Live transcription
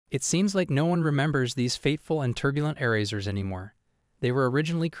It seems like no one remembers these fateful and turbulent erasers anymore. They were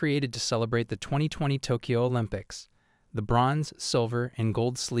originally created to celebrate the 2020 Tokyo Olympics. The bronze, silver, and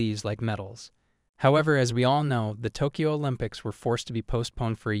gold sleeves like medals. However, as we all know, the Tokyo Olympics were forced to be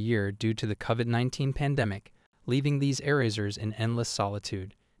postponed for a year due to the COVID-19 pandemic, leaving these erasers in endless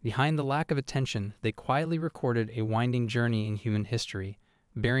solitude. Behind the lack of attention, they quietly recorded a winding journey in human history,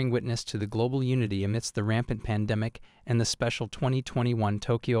 bearing witness to the global unity amidst the rampant pandemic and the special 2021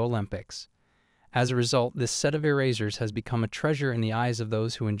 Tokyo Olympics. As a result, this set of erasers has become a treasure in the eyes of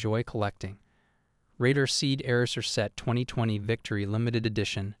those who enjoy collecting. Raider Seed Eraser Set 2020 Victory Limited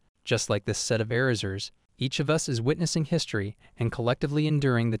Edition. Just like this set of erasers, each of us is witnessing history and collectively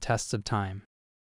enduring the tests of time.